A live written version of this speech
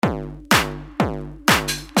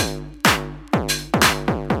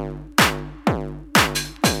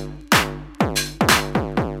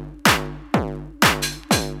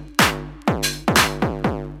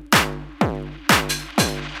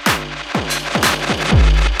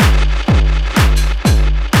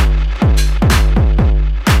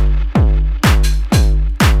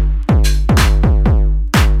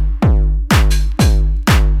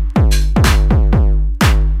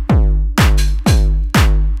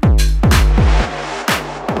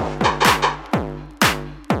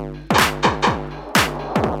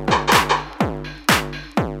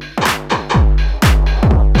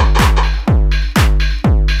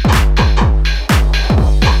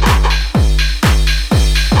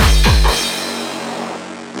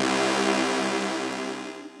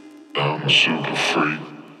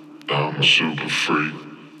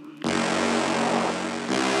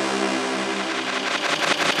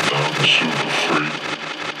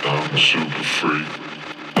super free.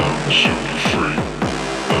 I'm super free.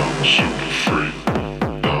 I'm super free.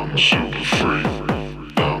 I'm super free.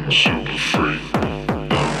 I'm super free.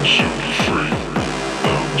 I'm super free.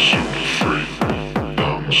 I'm super free.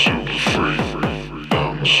 I'm super free.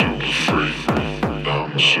 I'm super free.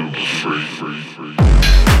 I'm super free.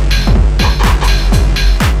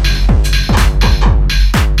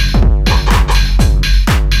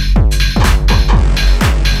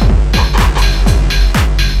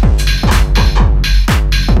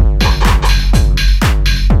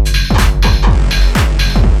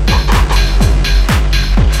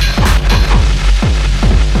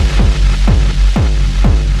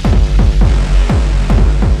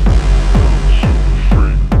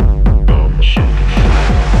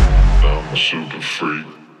 Super free. I'm super free. I'm super free. I'm super free. I'm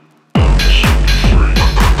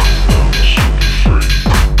super free.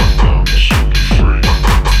 I'm super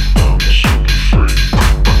free.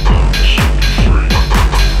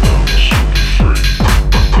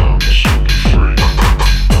 I'm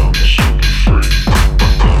super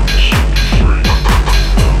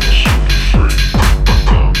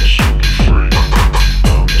free.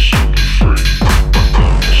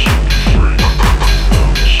 I'm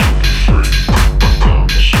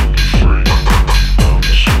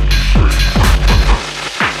super free.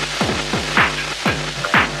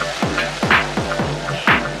 I'm super free. I'm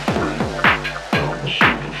super free. I'm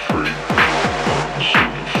super free. I'm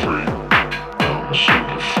super free. I'm super free. I'm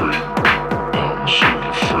super free. I'm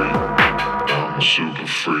super free. I'm super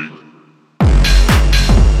free.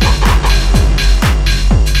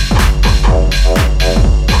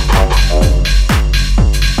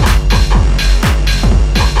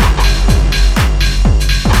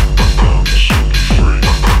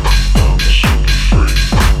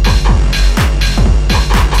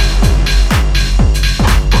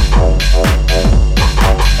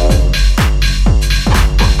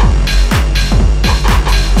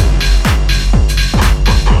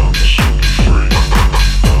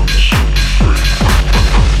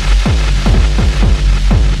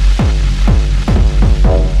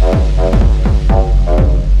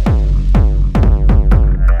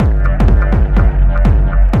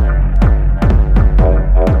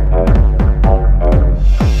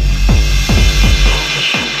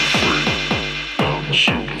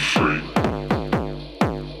 Super free.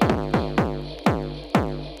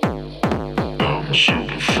 Super